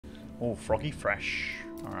Oh, froggy fresh.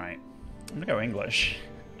 Alright. I'm gonna go English.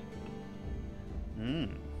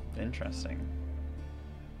 Interesting.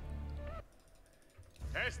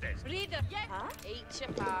 Reader, huh? Each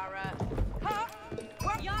para. Ha!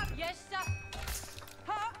 Ja, yes, sir.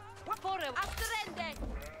 Ha! For a asterende.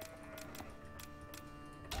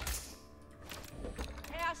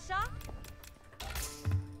 Essa.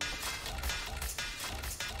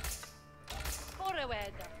 For a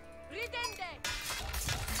weather. Ridende.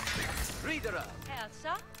 Reader.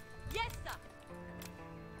 Essa. Yes, sir.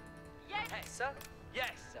 Yes. Essa.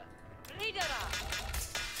 Yes, sir. Reader.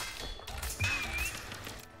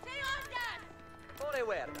 Fore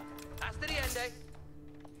guerra. Asteriende.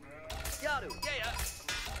 Yaru. Yeah.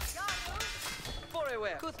 Yaru. Fore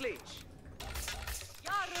guerra. Kuthlich.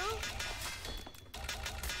 Yaru.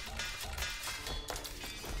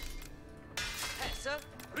 Essa.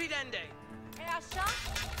 Ridende. Essa.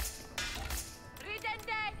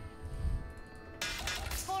 Ridende.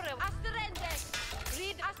 Fore asterende.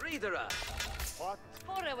 Reader. What?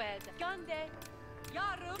 Fore wed. Gande.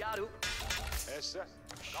 Yaru. Yaru. Essa.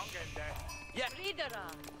 Gangende. Yeah. Reader.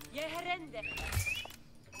 Yeherende.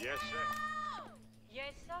 Yes, sir.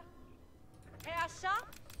 Yes, sir. Essa.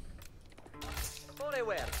 Fore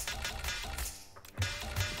guerra.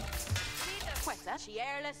 Reader. Quetta.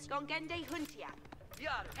 Cierles gongende huntia.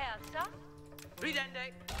 Yaru. Essa.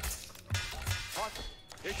 Ridende. What?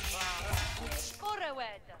 Ich fahre. Fore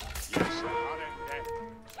wed. Yes, sir. Arende.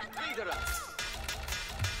 Reader.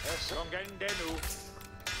 Essa. Gangende nu.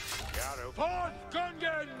 Yaru. Fort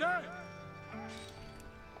gangende.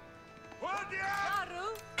 What? Yaru.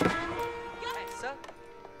 Essa.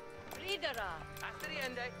 Reader.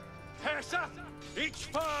 Asteriende. Essa. Ich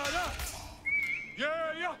fahre.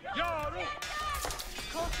 Yeah. Yaru.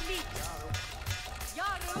 Kotlit.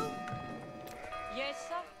 Yaru. Yes,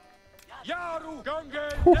 sir. Yaru.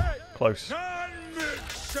 Gangende. Close.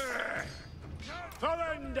 Nannitse.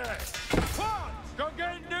 Verwende. Fort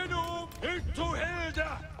gangende nu. Into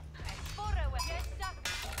Hilda. Fore wed. Yes, sir.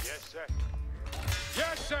 Yes, sir.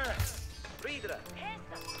 Yes, sir. Reader.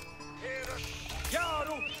 Essa.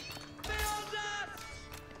 Yaru.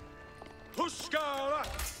 Huskara.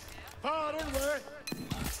 Far away.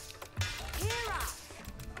 Hera.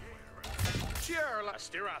 Cherlas.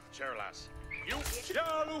 Stirath, Cherlas. You.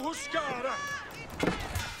 Yaru Huskara.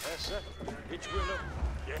 Yes, sir. It's Willem.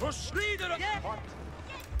 Hus. Reader. Yeah. What?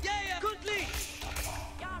 Yeah. Kuthlich.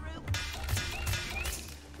 Yaru.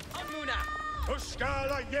 Amuna.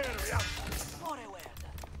 Huskara Yeria. Fore wed.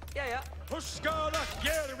 Yeah. Huskara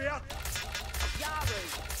Yeria. Yaru.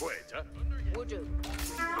 Wait. Wudu.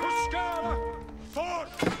 Huskara. Fort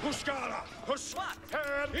Huskara. Hus. What?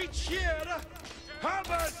 It's here. How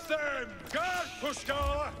about them? God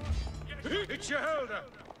Huskara. It's your helder.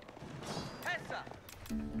 Essa.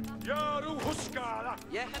 Yaru Huskara.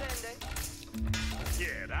 Yeherende.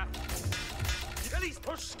 Yera. Elist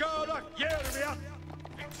Huskara Yeria.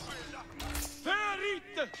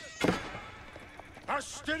 Ferit.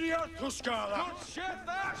 Asteria Huskara.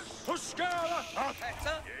 Huskara.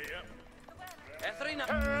 Essa. Ethrina.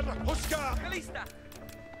 Huskara. Kalista.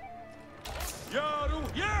 Yaru.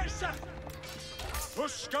 Yes.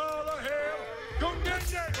 Huskara here.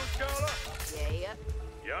 Gungende Huskara. Yeah.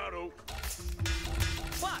 Yaru.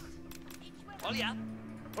 What? Olja.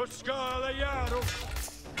 Huskara Yaru.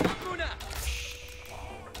 Amuna.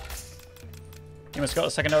 You must have got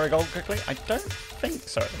a secondary gold quickly? I don't think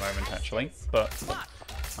so at the moment, actually, but What?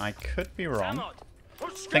 I could be wrong.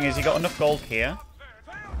 Samod. Thing is, he got enough gold here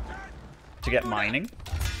to get mining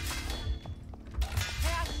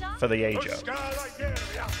Essa. for the Ajo. Huskara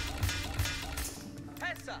Yeria.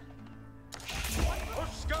 Essa.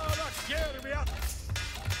 Huskara Yeria.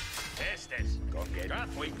 Estes.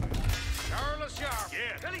 Gathwick. Charles Yar.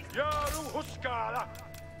 Yeah. Yaru Huskara.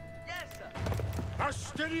 Yes.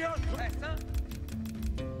 Asteria. Essa.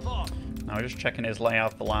 Four. Now we're just checking his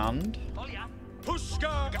layout of the land. Olja.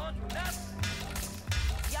 Huskara. On. Nap.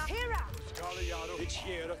 Hera. Huskara Yaru. It's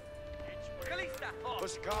here. Kalista. Four.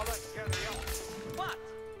 Huskara Yeria. What?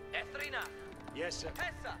 Ethrina. Yes, sir.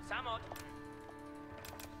 Essa. Samod.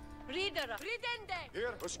 Reader. Ridende.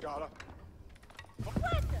 Here, Huskara.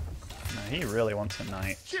 What? No, he really wants a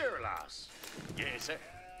knight. Cheerlass. Yes, sir.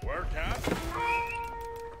 Work out.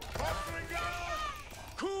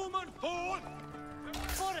 Kuman forward.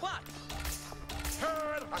 Fore. What?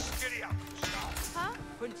 Her Asteria. Huh?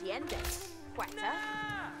 Puntiende. Quetta.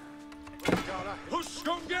 Huskara.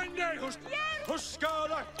 Huskungende.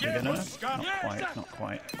 Huskara. You Yeah, gonna? Huskara. Not Yes, quite, sir. not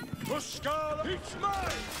quite. Huskara. It's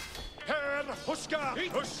mine. Her Huska.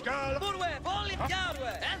 Huskala. Burwe, Volley,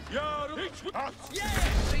 Yarwe. Yaru. Yeah,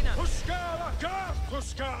 Trina. Huskala. Ka.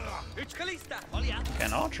 Huskala. It's Kalista. Volley.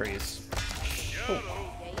 Again, archeries. Cool.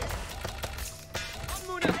 On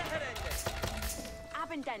Muna, Herende.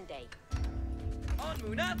 Abendende. On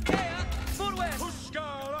Muna, Kea. Burwe.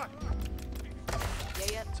 Huskala.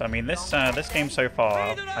 So I mean, this game so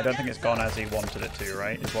far, I don't think it's gone as he wanted it to,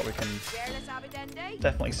 right? Is what we can Careless Abendende.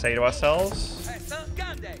 definitely say to ourselves. Essa,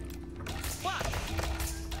 Gande. What?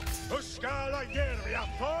 Huskala. Yervi.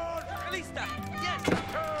 Apor. Kalista. Yes.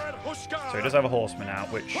 Her Huskala. So he does have a horseman out,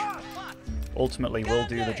 which ultimately will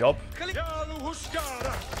do the job. Yaru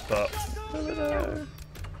Huskala. But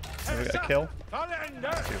we get a kill.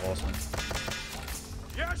 Talenda. 2 horsemen.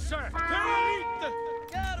 Yes, sir.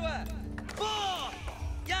 Yarwe. Four.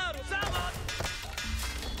 Yaru, Samon.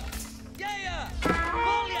 Yeah.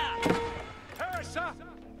 Volja. Hesa.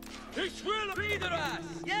 Ich will. Pideras.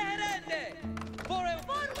 Yeah, Herende. Forward.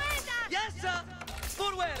 Yes, sir.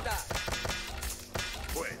 Forward.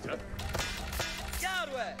 Wait.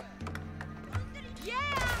 Yarwe.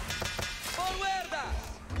 Yeah. Forward.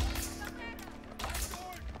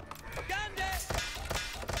 Gande.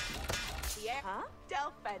 Huh?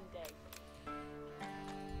 Delfende.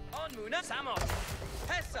 On Muna. Samon.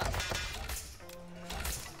 Hessa.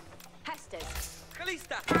 Hestes.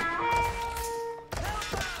 Kalista.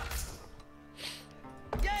 Helpa.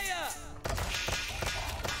 Yeah.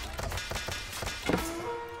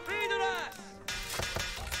 Pideras.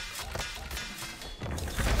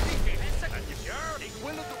 Hessa. Ik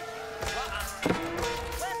wil het doen.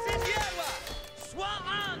 Westin Yarwa.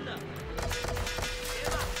 Swaan.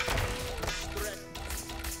 Eva.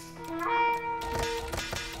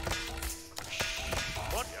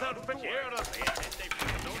 Wat dan verkeerde?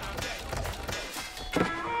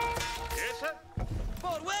 Yes, sir.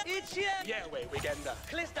 Forward. It's here. Yeah, we get that.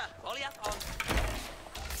 Kalista. Volley on.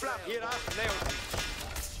 Flap hier af. Nailed it.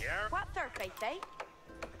 Sure. What third faith, eh?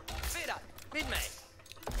 Vida. Mid May.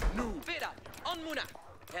 Nu. Vida. On Muna.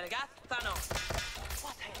 Helgat. Thanon.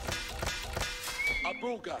 What has?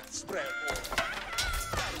 Abuga. Spread.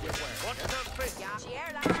 What dan fit? Yeah.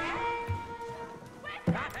 Cheer, that's it.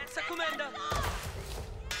 Hessa Commander.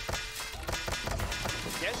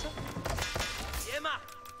 Yes, sir. Yema.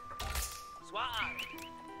 Swaan.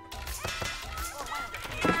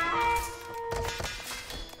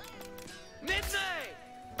 Midnight.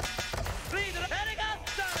 Reader. Helgat.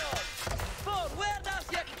 Thanon. Forward.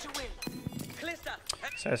 That's yet to win. Kalista.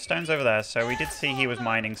 So stone's over there. So we did see he was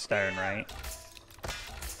mining stone, right?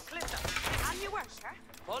 Kalista. And you were, sir.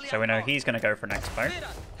 So we know he's going to go for an expo.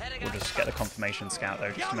 We'll just get the confirmation scout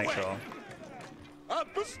though, just to make sure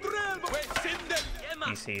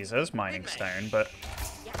he sees us mining stone. But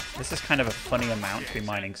this is kind of a funny amount to be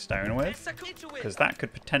mining stone with, because that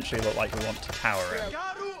could potentially look like we want to tower him.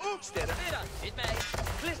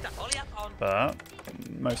 But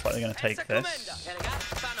most likely going to take this.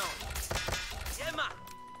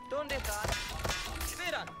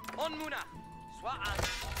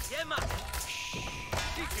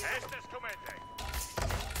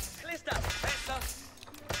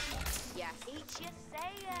 Yes. Each you say,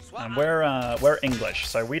 And we're English,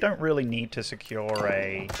 so we don't really need to secure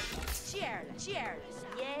a. cheerless.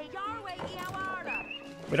 Yeah, your way, Iawara.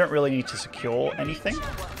 We don't really need to secure anything,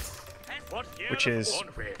 which is,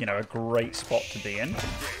 you know, a great spot to be in, What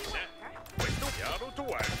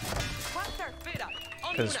third faith?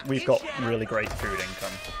 because we've got really great food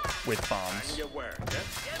income with farms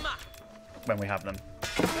when we have them.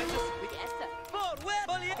 Yes, sir.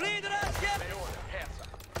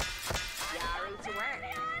 Yaru to work.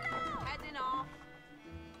 Heading off.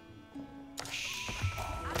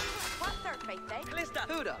 What third faith, eh? Kalista.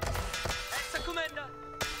 Huda. Hessa Commander.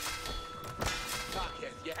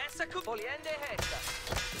 Hessa Poliende Hessa.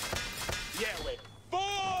 Yeah,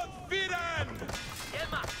 Fourth Vidan!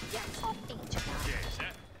 Yema. Yes. Off each of them. Yes,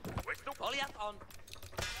 sir. Poliat on.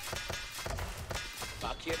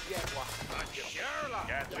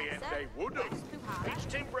 Puhara.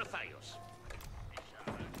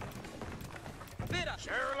 Vida.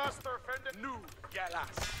 Nu,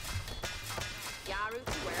 Galas. Yaru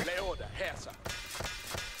to work. Leoda, Hesa.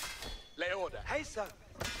 Leoda, Hesa.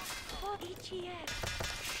 Oh, each year.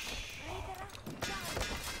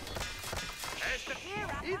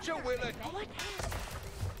 Each a willing. What Hest?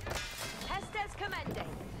 Hestes commending.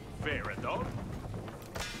 Veradon.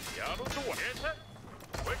 Yaro to what? Yes, sir.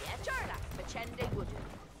 Yes, Jarlax, Machende would.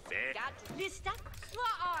 Fair. Gad, Lista,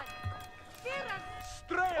 Slot on. Viran,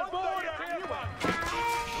 Stray boy,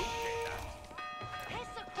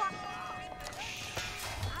 Hessa Quack.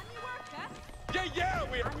 And you work, huh? Yeah,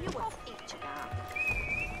 we And you off each of them.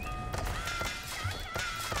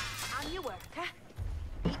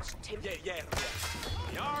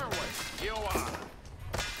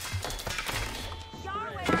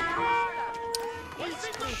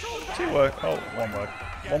 work. Oh, one work.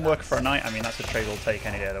 One work for a night. I mean, that's a trade we'll take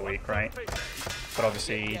any day of the week, right? But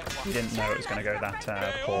obviously, we didn't know it was going to go that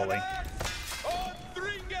poorly.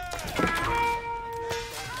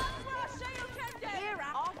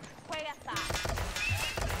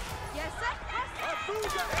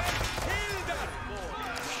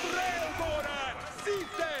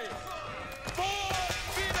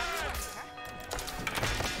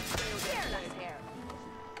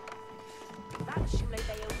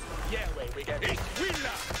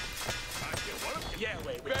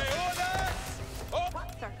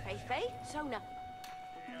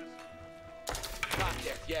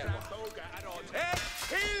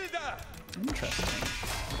 Interesting.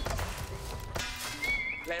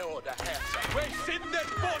 Leoda häsa. We sinden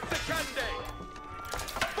bort the candy.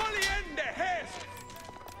 Foliende häst.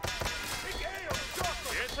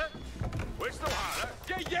 Yes, sir. We're still harder.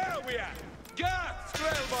 Yeah, we are. Gat,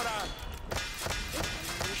 strelbara.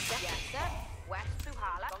 Yes, sir. West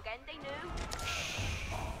Suhala. Gongende nu.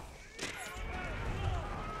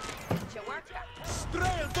 Chawarka.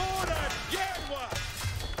 Strelbara. Jerwa.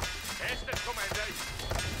 Hästen kommer dig.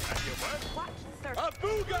 And you work? Watch sir.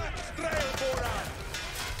 Abuga, strelbara.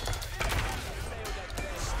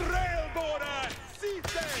 Strelbara.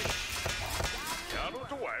 Site. Ja, då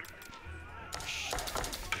to work.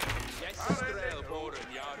 Yes, strelbara,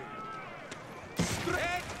 Jaru.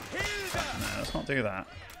 Sträck, Hilda. No, let's not do that.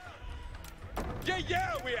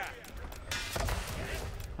 Yeah, we are.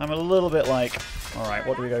 I'm a little bit like, alright,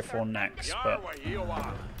 what do we go for next? But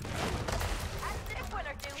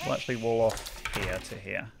we'll actually wall off here to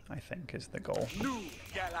here, I think, is the goal.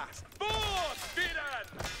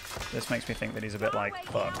 This makes me think that he's a bit like,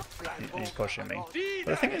 fuck, he's pushing me.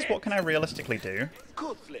 But the thing is, what can I realistically do?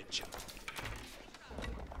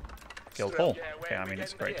 Guild Hall. Okay, I mean,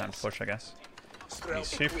 it's a great time to push, I guess. He's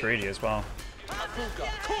super greedy as well.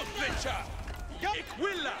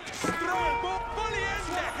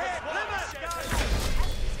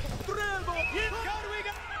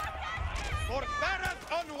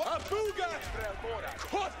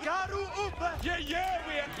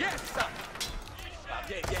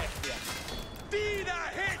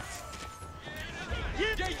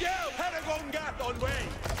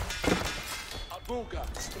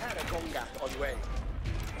 On way.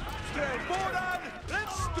 Strelbåren!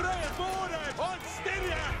 Strelbåren! On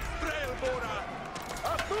styria! Strelbåren!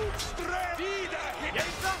 A boot strel! Vida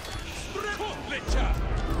hita! Strelbåren! Yeah!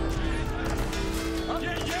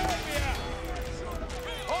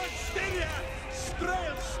 On styria!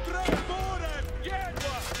 Strelbåren!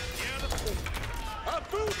 Jävla! A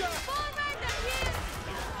buga!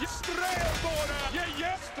 Strelbåren!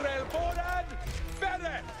 Yeah! Strelbåren!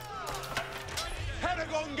 Better!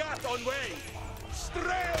 Hergongat on way!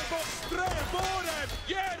 Strelbåren!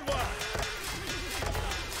 Järva!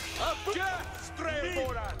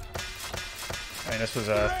 Strelbåren! I mean, this was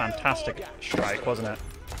a fantastic strike, wasn't it?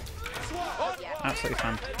 Absolutely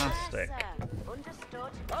fantastic.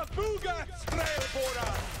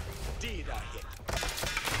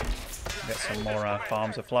 Get some more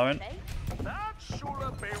farms aflowing.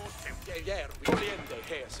 Yeah,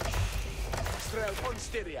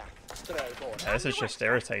 this is just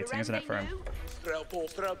irritating, isn't it, for him?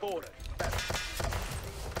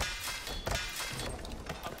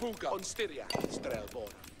 On styria,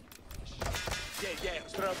 strelbåren. Yeah,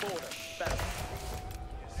 strelbåren.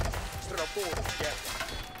 Strelbåren,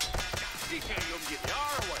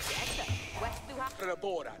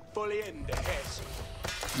 strelbåren. Foliende häst.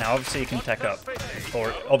 Now, obviously, he can tech up.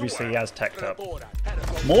 Or, obviously, he has teched up.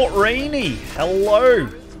 Mort Rainey! Hello!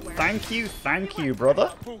 Thank you,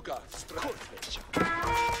 brother.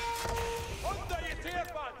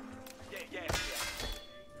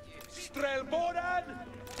 Strelbåren,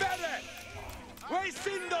 bättre! Way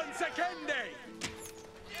sindon sekende!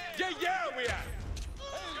 Yeah, we are!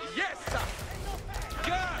 Yes!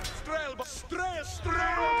 Ja, strelbåren!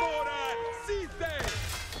 Site!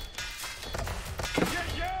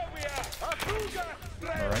 Yeah, we are! Abuga!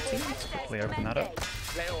 Alrighty, let's quickly open that up.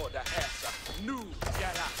 Leoda häsa, nu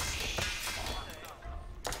järas!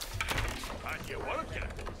 And you work it.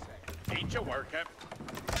 Ain't you work it?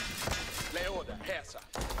 Leoda häsa.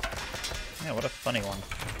 Yeah, what a funny one.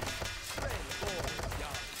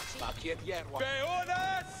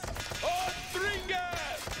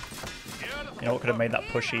 You know what could have made that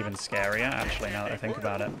push even scarier, actually, now that I think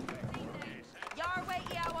about it?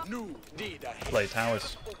 Play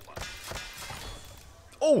towers.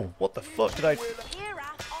 Oh, what the fuck did I...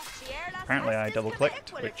 Apparently I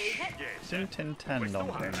double-clicked, which didn't intend on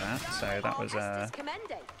doing that, so that was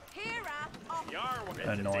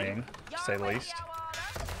annoying, to say the least.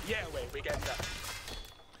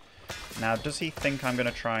 Now, does he think I'm going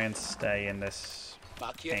to try and stay in this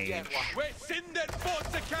age?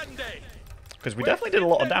 Because we definitely did a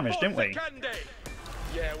lot of damage, didn't we?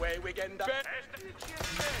 Yeah, way we get that.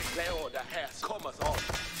 Leo the Hess cometh on.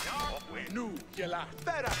 Nu, Yella,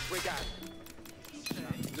 better we got.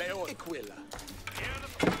 Leo Aquila.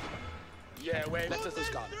 Yeah, way, let us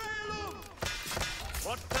go.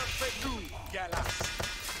 What does it do, Yella?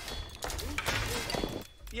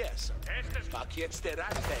 Yes, Paket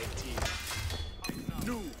sterande team.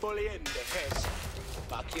 Nu, fully in the Hess.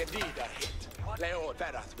 Paket dida hit. Leo,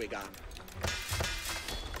 better we got.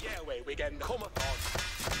 Yeah, way we get cometh on.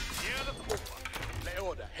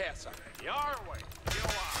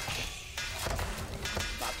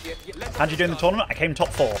 How'd you do in the tournament? I came top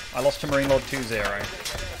 4. I lost to Marine Lord 2-0.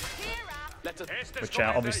 Which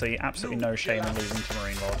obviously absolutely no shame in losing to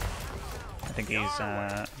Marine Lord. I think he's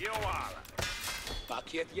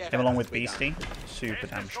him along with Beastie, super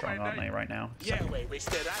damn strong, aren't they, right now? So.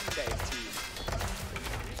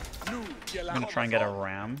 I'm gonna try and get a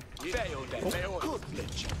ram. Oh.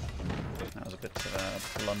 That was a bit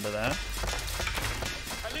of a blunder there.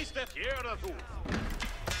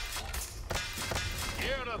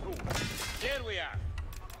 Here we are.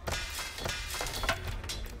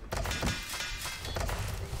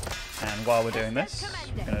 And while we're doing this,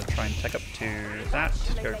 I'm going to try and take up to that,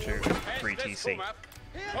 go to 3TC.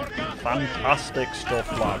 Fantastic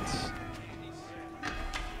stuff, lads.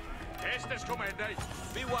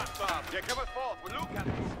 Be what, Bob? You're coming forth. We'll look at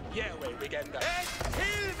it. Yeah, wait, we get that.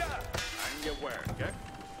 Hilda! And your work, eh?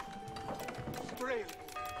 Strail.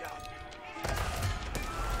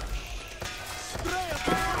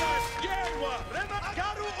 Strailbåren! Jerwa!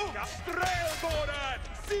 Remakaru! Strailbåren!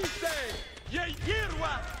 Sise!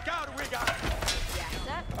 Jerwa! Garwiga! Yes,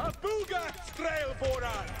 sir. Abuga!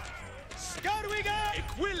 Strailbåren! Skarwiga!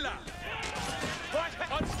 Aquila!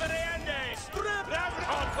 Oddsverende! Ströbram!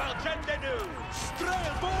 Odvalgendenu!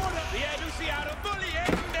 Strailbåren! Vi är luciano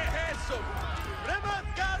bulliende häsum!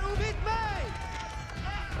 Remakaru vid mig!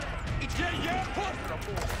 Jag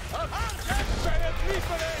portropor! Avsätter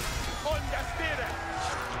flipare! Understire!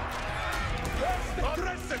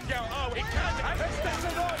 Dresset jag av! I kan hästas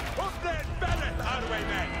en år! Öppna en ballet,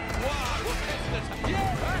 Arwayman! Wow!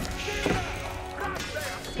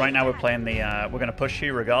 Right now we're playing the we're going to push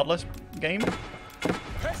you regardless game.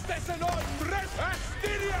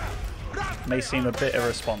 May seem a bit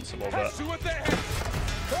irresponsible, but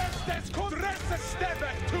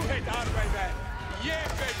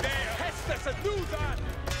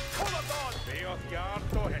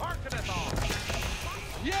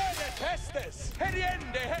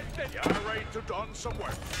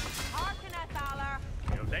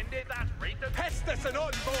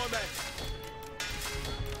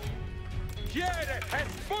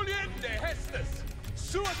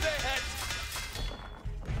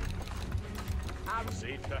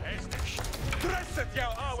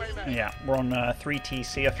yeah, we're on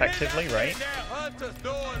 3TC effectively, right?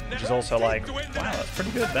 Which is also like, wow, that's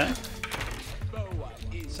pretty good there.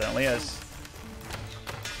 Certainly is.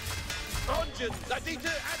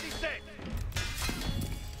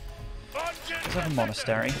 Let's have a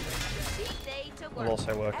monastery. We'll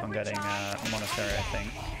also work on getting a monastery, I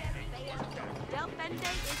think.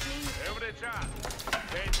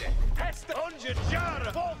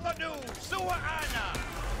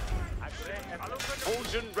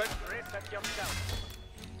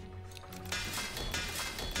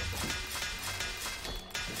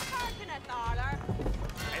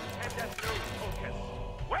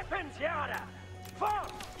 Weapons, Yara! Fall!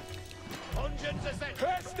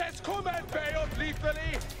 Hestes kommer bejåt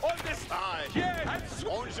livfällig on the side.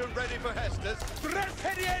 Ongen ready for Hestes. Dress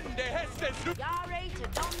heriende Hestes. Yare to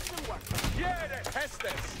done some work.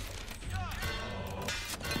 Hestes.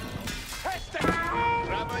 Hestes!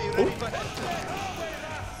 Grabba, you ready for Hestes?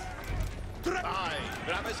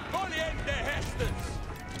 Grabbas voljende Hestes.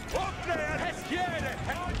 Öppna er Hestjäre!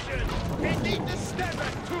 Ongen! Vi need to step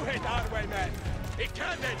it to hit our way, man.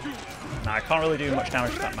 Nah, I can't really do much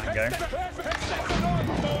damage to that mango.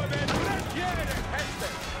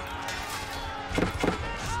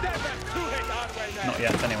 Not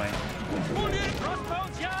yet, anyway.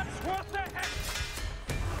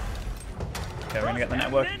 Okay, we're gonna get the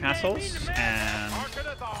network of castles, and I'm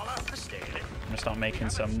gonna start making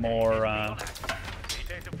some more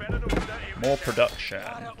production.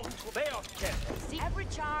 Every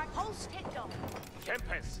chart, host hit them.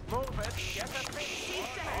 Tempest, move it, get a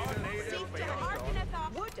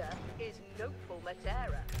Wooder is noteful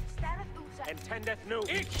matera. Intendeth no.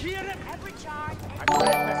 Every chart. I'm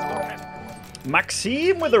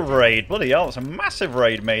Maxime with a raid. Bloody hell, it's a massive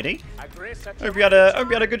raid, matey. Hope you had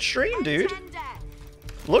a good stream, dude.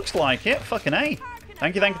 Looks like it. Fucking A.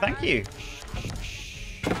 Thank you, thank you, thank you.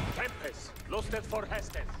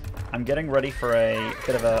 I'm getting ready for a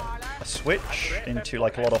bit of a switch into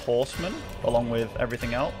like a lot of horsemen, along with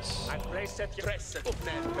everything else.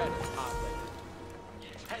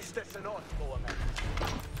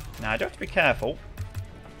 Now I do have to be careful.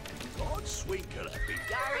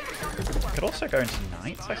 Could also go into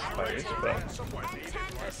knights, I suppose, but a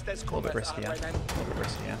little bit riskier. A little bit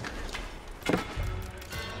riskier.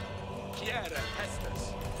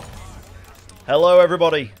 Hello,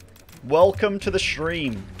 everybody. Welcome to the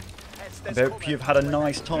stream. I hope you've had a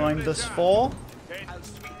nice time thus far.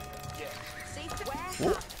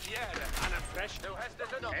 Ooh.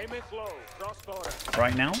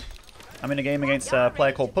 Right now, I'm in a game against a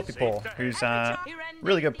player called Puppypaws, who's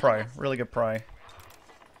really good pro. Really good pro.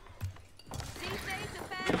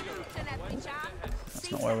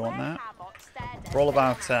 That's not where we want that. We're all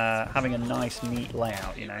about having a nice, neat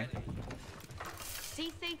layout, you know.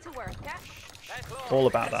 All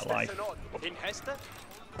about that life.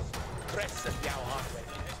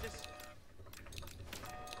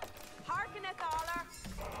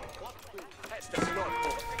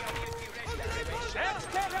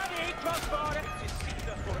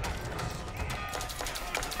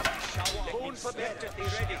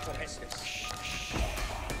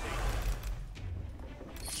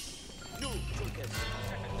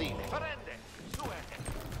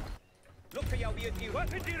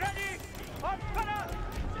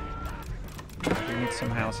 We need some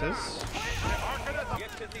houses.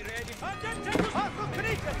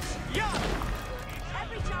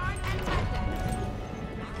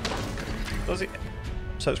 Does it?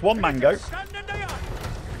 So it's one mango.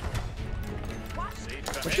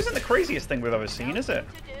 Which isn't the craziest thing we've ever seen, is it?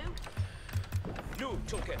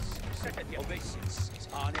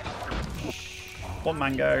 One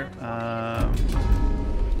mango.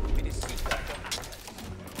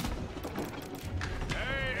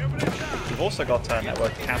 We've also got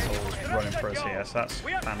network castles running for us here, so that's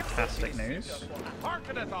fantastic news.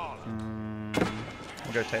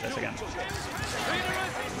 We'll go take this again.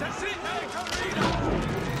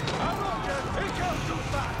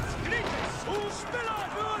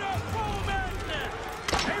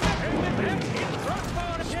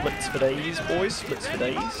 Splits for days, boys. Splits for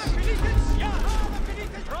days.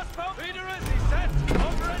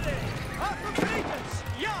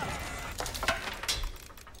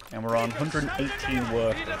 And we're on 118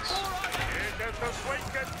 workers.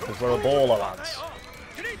 Because we're a baller, lads.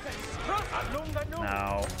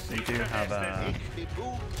 Now, we do have a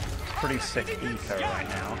pretty sick eco right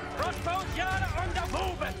now. I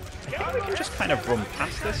think we can just kind of run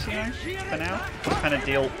past this, you know, for now. Just kind of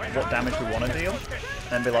deal what damage we want to deal.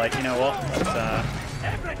 Then be like, you know what, let's,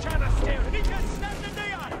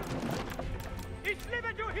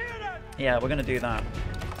 yeah, we're going to do that.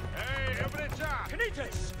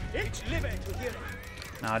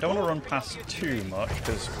 Now, I don't want to run past too much,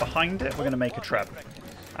 because behind it, we're going to make a trap.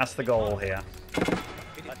 That's the goal here.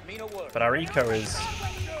 But our eco is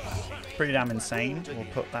pretty damn insane. We'll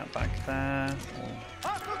put that back there.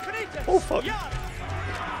 Oh, fuck.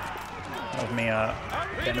 That was me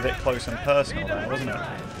getting a bit close and personal there, wasn't it?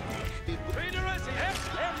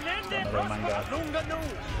 Got another mango.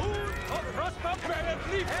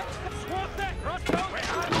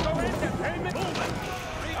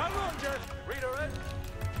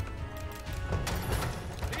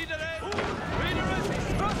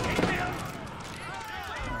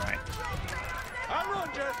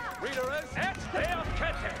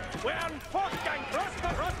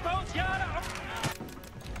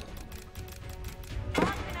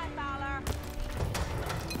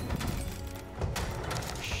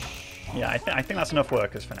 Yeah, I think that's enough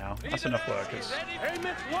workers for now. That's enough workers.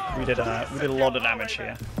 We did a lot of damage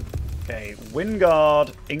here. Okay,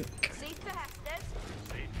 Wingard Inc.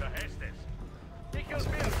 That's a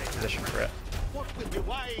good position for it. The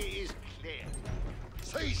way is clear.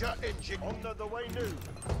 Seize your engine under the way new.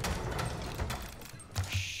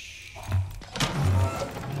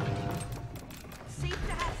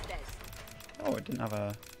 Oh, it didn't have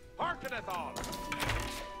a.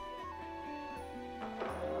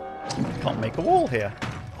 Can't make a wall here.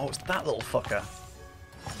 Oh, it's that little fucker.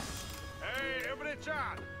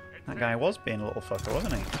 That guy was being a little fucker,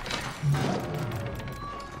 wasn't he?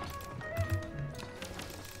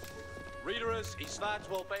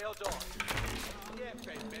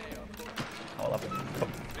 I'll have a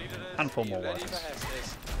handful more workers.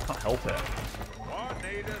 Can't help it.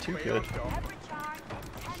 Too good.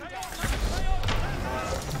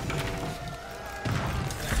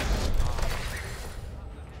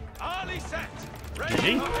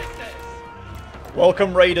 GG.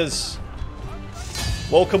 Welcome, Raiders.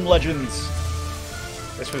 Welcome, Legends.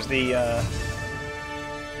 This was the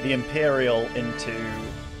Imperial into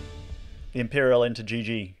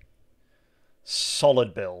GG.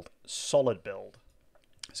 Solid build. Solid build.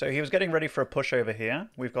 So he was getting ready for a push over here.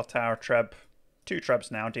 We've got our Treb, 2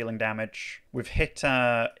 Trebs now, dealing damage. We've hit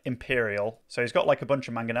Imperial. So he's got like a bunch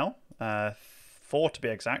of Mangonel. 4 to be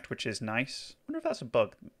exact, which is nice. I wonder if that's a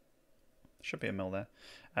bug. Should be a mill there.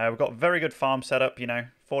 We've got very good farm setup, you know.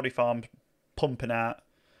 40 farms pumping out.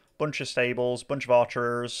 Bunch of stables, bunch of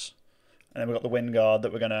archers. And then we've got the Wind Guard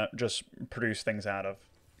that we're going to just produce things out of.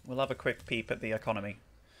 We'll have a quick peep at the economy.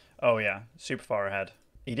 Oh yeah, super far ahead.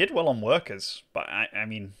 He did well on workers, but I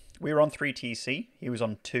mean, we were on 3 TC, he was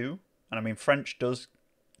on 2. And I mean, French does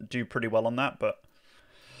do pretty well on that, but...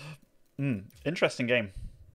 interesting game.